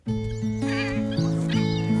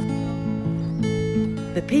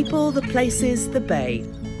The people, the places, the bay.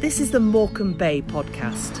 This is the Morecambe Bay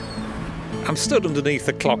podcast. I'm stood underneath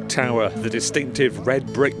the clock tower, the distinctive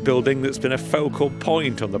red brick building that's been a focal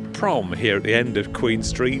point on the prom here at the end of Queen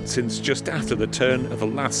Street since just after the turn of the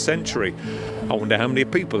last century. I wonder how many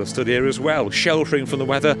people are stood here as well, sheltering from the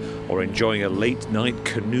weather or enjoying a late night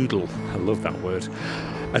canoodle. I love that word.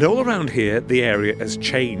 And all around here, the area has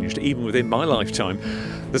changed, even within my lifetime.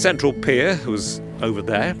 The central pier was over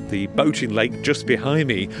there, the boating lake just behind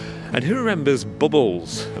me, and who remembers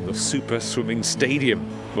Bubbles and the super swimming stadium?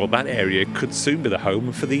 Well, that area could soon be the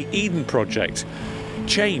home for the Eden project.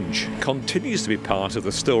 Change continues to be part of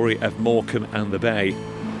the story of Morecambe and the Bay.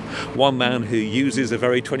 One man who uses a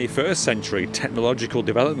very 21st century technological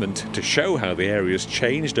development to show how the area's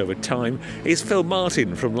changed over time is Phil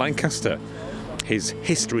Martin from Lancaster. His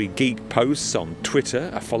history geek posts on Twitter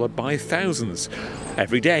are followed by thousands.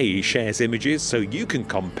 Every day he shares images so you can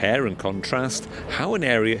compare and contrast how an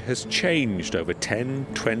area has changed over 10,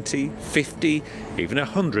 20, 50, even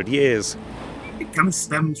 100 years. It kind of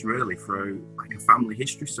stems really through like a family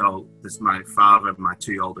history. So there's my father, my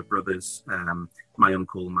two older brothers, my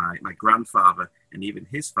uncle, my grandfather, and even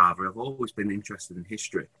his father have always been interested in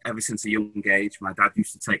history. Ever since a young age, my dad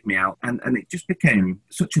used to take me out, and it just became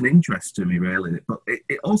such an interest to me, really. But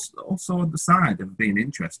it also on the side of being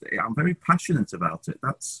interested, I'm very passionate about it.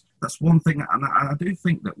 That's one thing, and I do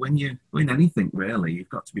think that when you win anything, really, you've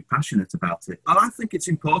got to be passionate about it. And I think it's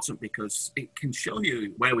important because it can show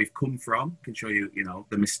you where we've come from, can show you,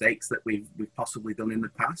 the mistakes that we've possibly done in the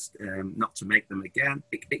past, not to make them again.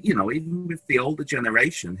 Even with the older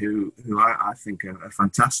generation, who I think are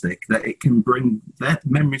fantastic, that it can bring their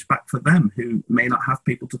memories back for them who may not have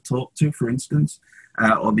people to talk to, for instance,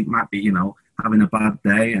 or they might be, having a bad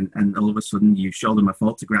day and all of a sudden you show them a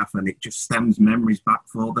photograph and it just stems memories back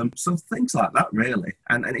for them. So things like that, really.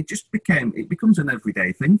 And it becomes an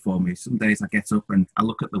everyday thing for me. Some days I get up and I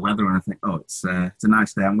look at the weather and I think, it's a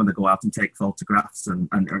nice day. I'm going to go out and take photographs and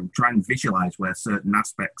try and visualize where certain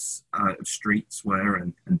aspects of streets were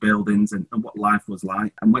and buildings and what life was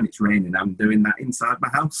like. And when it's raining, I'm doing that inside my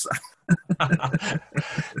house.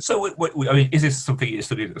 So, is this something you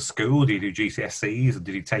studied at school? Do you do GCSEs, and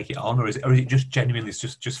did you take it on, or is it just genuinely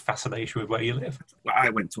just fascination with where you live? Well, I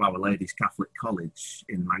went to Our Lady's Catholic College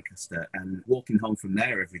in Lancaster, and walking home from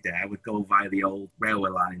there every day, I would go via the old railway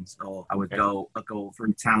lines, or I would go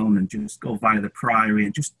through town and just go via the Priory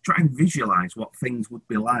and just try and visualise what things would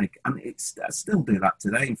be like. And I still do that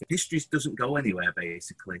today. History doesn't go anywhere,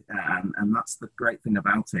 basically, and that's the great thing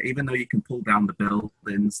about it. Even though you can pull down the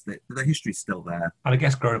buildings, the history's still there. And I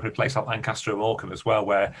guess growing up in a place like Lancaster and Morecambe as well,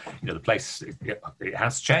 where the place it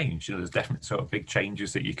has changed. There's definitely sort of big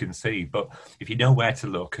changes that you can see. But if you know where to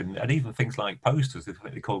look, and even things like posters,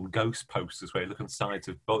 they call them ghost posters, where you look on sides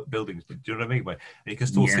of buildings. Do you know what I mean? And you can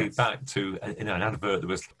still see back to an advert that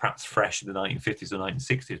was perhaps fresh in the 1950s or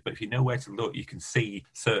 1960s. But if you know where to look, you can see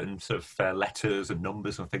certain sort of letters and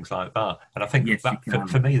numbers and things like that. And I think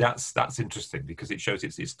for me, that's interesting because it shows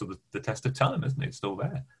it's stood the test of time, isn't it? It's still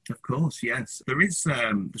there. Of course, yes. There is.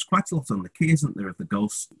 There's quite a lot on the key, isn't there, of the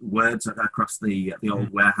ghost words across the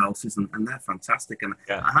old warehouses, and they're fantastic. And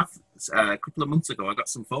I have a couple of months ago, I got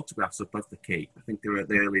some photographs up of the key. I think they were at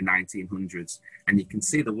the early 1900s, and you can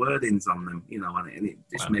see the wordings on them. And it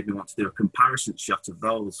just made me want to do a comparison shot of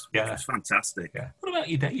those. Yeah, it's fantastic. Yeah. What about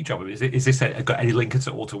your day job? Is this got any link at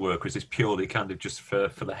all to work, or is this purely kind of just for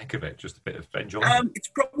the heck of it, just a bit of enjoyment? It's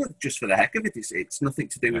probably just for the heck of it. It's nothing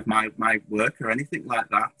to do with my work or anything like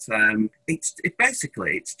that.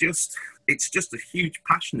 It's just a huge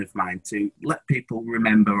passion of mine to let people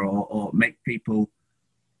remember or make people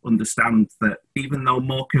understand that even though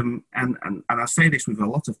Morecambe, and I say this with a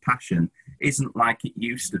lot of passion, isn't like it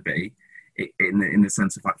used to be in the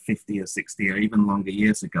sense of like 50 or 60 or even longer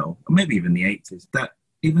years ago, or maybe even the 80s, that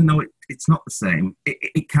even though it's not the same,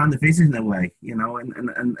 it kind of is in a way,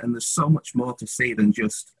 and there's so much more to see than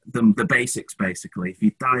just the basics, basically. If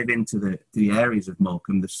you dive into the areas of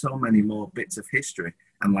Morecambe, there's so many more bits of history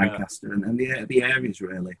and Lancaster and the areas,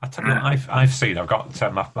 really. I tell you what, I've seen. I've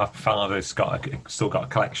got my father's still got a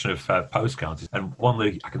collection of postcards, and one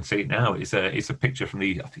that I can see it now is a picture from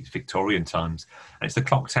I think it's Victorian times, and it's the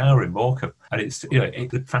clock tower in Morecambe, and it's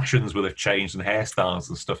the fashions will have changed and hairstyles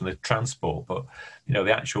and stuff and the transport, but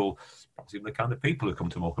the actual the kind of people who come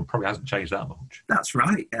to Morecambe probably hasn't changed that much. That's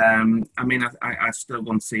right. I still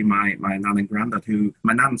go and see my nan and granddad, who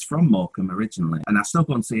my nan's from Morecambe originally, and I still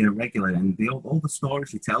go and see her regularly, and all the stories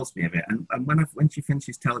she tells me of it. And when she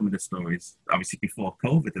finishes telling me the stories, obviously before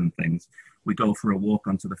COVID and things, we go for a walk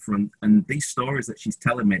onto the front, and these stories that she's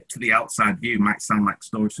telling me to the outside view might sound like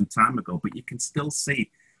stories from time ago, but you can still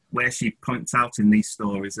see where she points out in these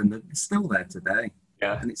stories, and they're still there today.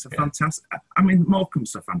 Yeah, and it's a fantastic. I mean,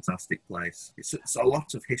 Morecambe's a fantastic place. It's a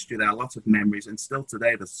lot of history there, a lot of memories, and still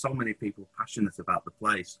today there's so many people passionate about the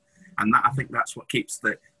place. And I think that's what keeps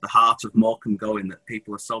the heart of Morecambe going, that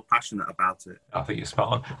people are so passionate about it. I think you're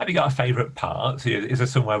spot on. Have you got a favourite part? Is there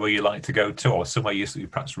somewhere where you like to go to, or somewhere you're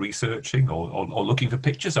perhaps researching or looking for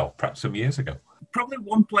pictures of, perhaps some years ago? Probably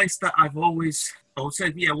one place that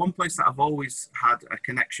one place that I've always had a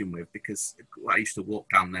connection with, because I used to walk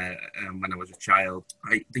down there when I was a child.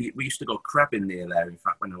 We used to go crabbing near there, in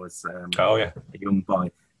fact, when I was a young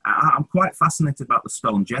boy. I'm quite fascinated about the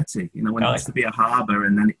stone jetty. You know, when it used to be a harbour,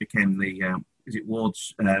 and then it became the is it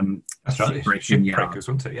Ward's that's right, shipbreakers,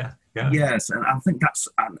 wasn't it? Yeah. Yes, and I think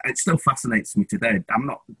it still fascinates me today. I'm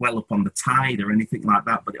not well up on the tide or anything like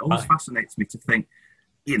that, but it always fascinates me to think,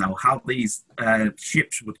 you know, how these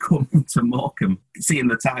ships would come to Morecambe, seeing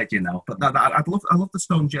the tide, you know. But I love the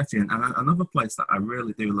stone jetty, and another place that I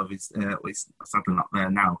really do love is sadly not there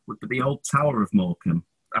now, would be the old Tower of Morecambe.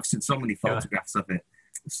 I've seen so many photographs of it.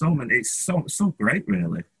 So many, it's so great,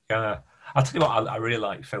 really. Yeah. I'll tell you what I really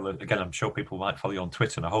like, Phil. Again, I'm sure people might follow you on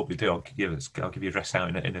Twitter, and I hope they do. I'll give you your address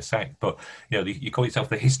out in a sec. But you know, you call yourself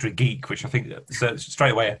the history geek, which I think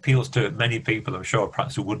straight away appeals to many people, I'm sure,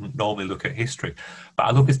 perhaps who wouldn't normally look at history. But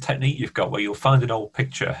I love this technique you've got, where you'll find an old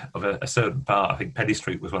picture of a certain part. I think Penny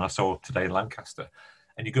Street was one I saw today in Lancaster.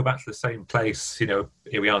 And you go back to the same place, you know,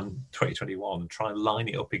 here we are in 2021, try and line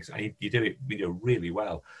it up, and you do it really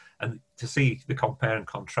well. And to see the compare and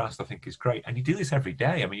contrast, I think, is great. And you do this every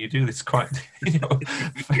day. I mean, you do this quite,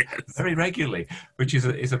 very regularly, which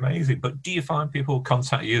is amazing. But do you find people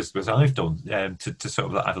contact you, as I've done, to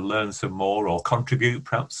sort of either learn some more or contribute,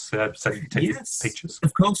 perhaps, take pictures?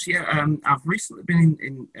 Of course, yeah. I've recently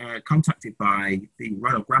been contacted by the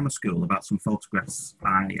Royal Grammar School about some photographs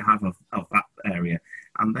I have of that area.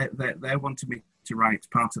 And they wanted me to write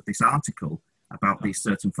part of this article about these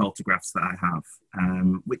certain photographs that I have,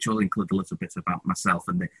 which will include a little bit about myself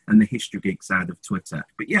and the history geek side of Twitter.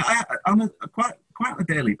 But yeah, on a quite a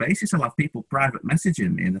daily basis, I'll have people private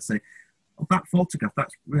messaging me, and they say, "Oh, that photograph,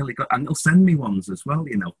 that's really good," and they'll send me ones as well.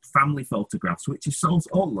 You know, family photographs, which is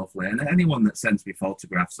all lovely. And anyone that sends me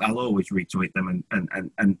photographs, I'll always retweet them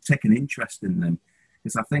and take an interest in them,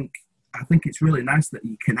 because I think it's really nice that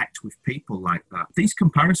you connect with people like that. These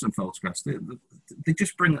comparison photographs, they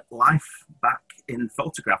just bring life back in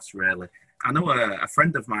photographs, really. I know a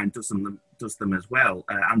friend of mine does them as well,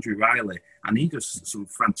 Andrew Riley, and he does some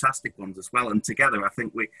fantastic ones as well. And together, I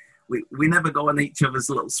think we never go on each other's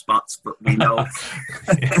little spots, but we know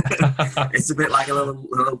it's a bit like a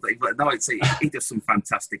little thing. But no, he does some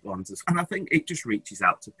fantastic ones, and I think it just reaches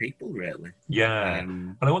out to people, really. Yeah,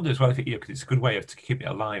 but I wonder as well if because it's a good way to keep it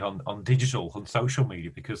alive on digital, on social media,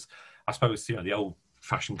 because I suppose, you know, the old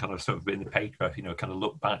fashion kind of sort of in the paper, you know, kind of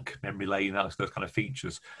look back, memory lane, those kind of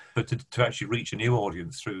features. But to actually reach a new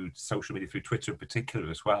audience through social media, through Twitter in particular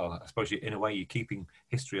as well, I suppose in a way you're keeping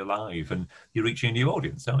history alive, and you're reaching a new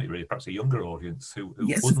audience, aren't you, really? Perhaps a younger audience who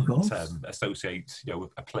wouldn't associate, you know,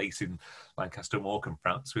 a place in Lancaster, Morecambe,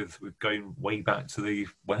 perhaps, with going way back to the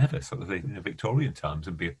Victorian times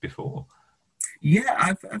and before. Yeah,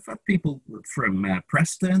 I've had people from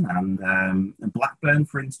Preston and Blackburn,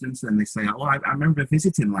 for instance, and they say, "Oh, I remember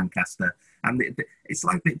visiting Lancaster," and it's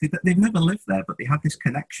like they've never lived there, but they have this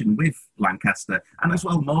connection with Lancaster, and as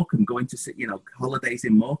well Morecambe, going to see, you know, holidays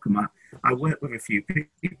in Morecambe. I work with a few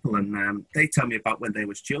people, and they tell me about when they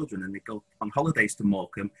was children, and they go on holidays to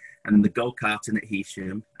Morecambe and the go-karting at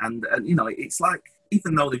Heysham, and you know, it's like,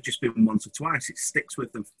 even though they've just been once or twice, it sticks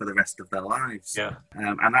with them for the rest of their lives. Yeah.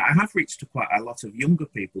 And I have reached to quite a lot of younger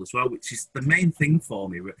people as well, which is the main thing for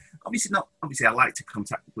me. Obviously, I like to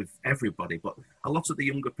contact with everybody, but a lot of the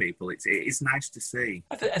younger people, it is nice to see.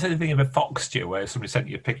 I said the thing of a fox stew, where somebody sent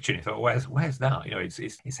you a picture and you thought, where's that? You know, it's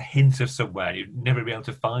a hint of somewhere. You'd never be able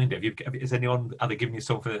to find it. Has anyone either given you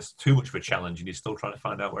something that's too much of a challenge and you're still trying to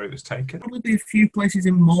find out where it was taken? Probably a few places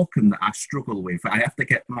in Morecambe that I struggle with. I have to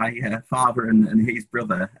get my father and his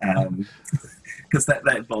brother, because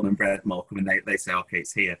they're born and bred Morecambe, and they say, okay,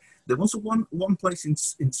 it's here. There was one place in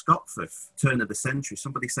Scotforth, turn of the century.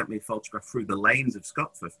 Somebody sent me a photograph through the lanes of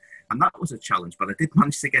Scotforth, and that was a challenge, but I did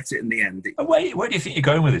manage to get it in the end. Where do you think you're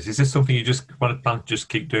going with this? Is this something you just want to plan to just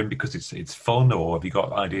keep doing because it's fun, or have you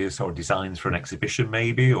got ideas or designs for an exhibition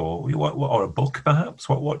maybe, or a book perhaps?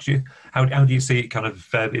 How do you see it kind of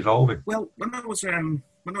evolving? Well, when I was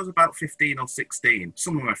about 15 or 16,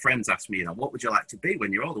 some of my friends asked me, you know, what would you like to be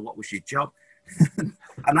when you're older? What was your job?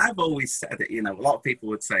 And I've always said that, you know, a lot of people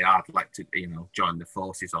would say, I'd like to, you know, join the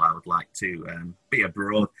forces, or I would like to be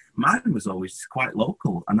abroad. Mine was always quite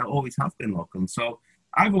local, and I always have been local. And so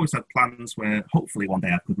I've always had plans where hopefully one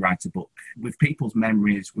day I could write a book with people's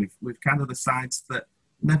memories, with kind of the sides that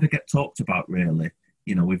never get talked about really.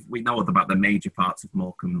 You know, we know about the major parts of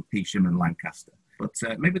Morecambe, Peasham and Lancaster, but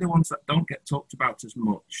maybe the ones that don't get talked about as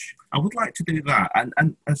much. I would like to do that.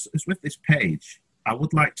 And as with this page, I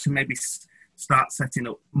would like to maybe start setting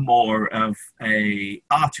up more of a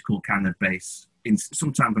article kind of base.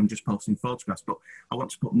 Sometimes I'm just posting photographs, but I want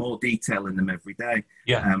to put more detail in them every day.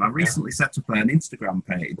 I recently set up an Instagram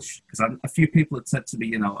page because a few people had said to me,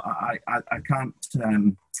 you know, I can't...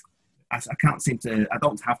 I can't seem to, I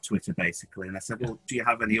don't have Twitter basically. And I said, well, do you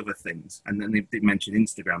have any other things? And then they did mention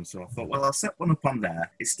Instagram. So I thought, well, I'll set one up on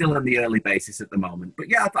there. It's still in the early basis at the moment. But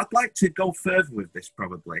yeah, I'd like to go further with this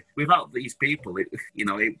probably. Without these people,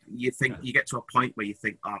 you think, you get to a point where you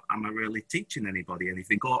think, oh, am I really teaching anybody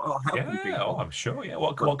anything? Or helping people? Oh, I'm sure, yeah.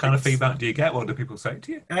 What kind of feedback do you get? What do people say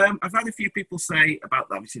to you? I've had a few people say about,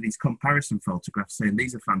 obviously, these comparison photographs, saying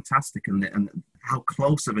these are fantastic and how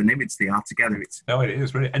close of an image they are together. It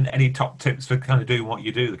is really. And any top tips for kind of doing what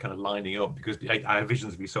you do, the kind of lining up? Because I have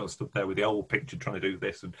visions of you sort of stood there with the old picture trying to do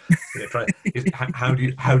this, and how do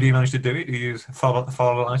you manage to do it? Do you use follow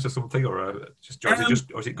light or something, or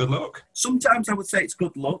is it good luck? Sometimes I would say it's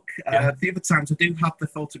good luck. The other times I do have the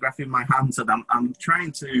photograph in my hands, and I'm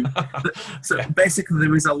trying to. Basically,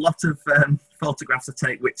 there is a lot of photographs I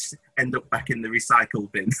take which end up back in the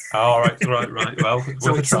recycle bin. Oh, right. Well,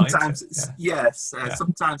 so sometimes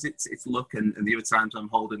sometimes it's luck, and the other times I'm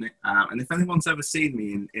holding it. And if anyone's ever seen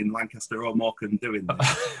me in Lancaster or Morecambe doing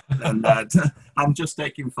this, then I'm just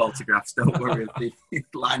taking photographs. Don't worry,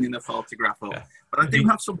 lining a photograph up. But I do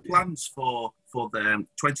have some plans for the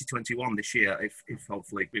 2021 this year. If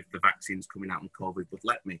hopefully with the vaccines coming out and COVID would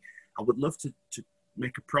let me, I would love to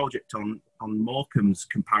make a project on Morecambe's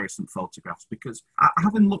comparison photographs, because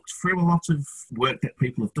having looked through a lot of work that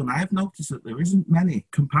people have done, I have noticed that there isn't many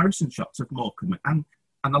comparison shots of Morecambe, and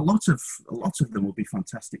a lot of them will be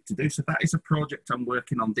fantastic to do. So that is a project I'm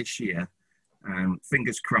working on this year.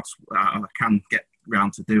 Fingers crossed I can get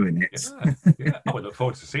round to doing it. Yeah. I would look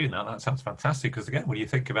forward to seeing that. That sounds fantastic, because again, when you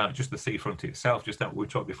think about just the seafront itself, just that we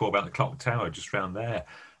talked before about the clock tower just round there,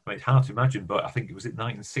 I mean, it's hard to imagine, but I think it was in the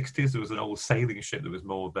 1960s, there was an old sailing ship that was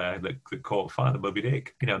moored there that caught fire, the Moby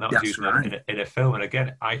Dick. You know, and that was used in a film. And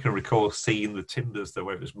again, I can recall seeing the timbers there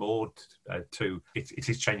where it was moored to. It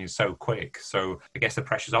is changing so quick. So I guess the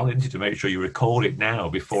pressure's on, isn't it, to make sure you record it now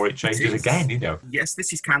before it changes again, you know. Yes,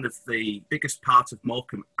 this is kind of the biggest part of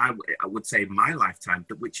Morecambe, I would say, in my lifetime,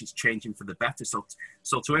 which is changing for the better. So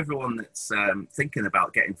to everyone that's thinking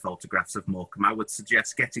about getting photographs of Morecambe, I would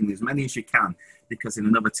suggest getting as many as you can, because in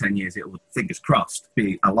another 10 years it will, fingers crossed,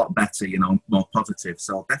 be a lot better, you know, more positive.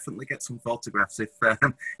 So definitely get some photographs if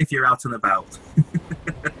you're out and about.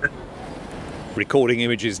 Recording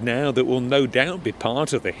images now that will no doubt be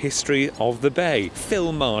part of the history of the Bay.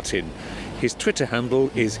 Phil Martin. His Twitter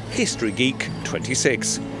handle is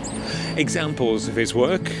HistoryGeek26. Examples of his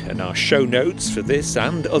work and our show notes for this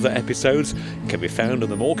and other episodes can be found on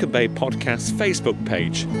the Morecambe Bay Podcast Facebook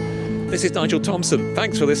page. This is Nigel Thompson.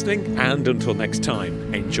 Thanks for listening, and until next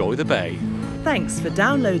time, enjoy the Bay. Thanks for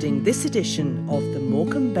downloading this edition of the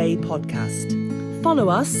Morecambe Bay Podcast. Follow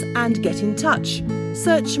us and get in touch.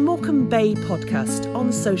 Search Morecambe Bay Podcast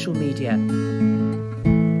on social media.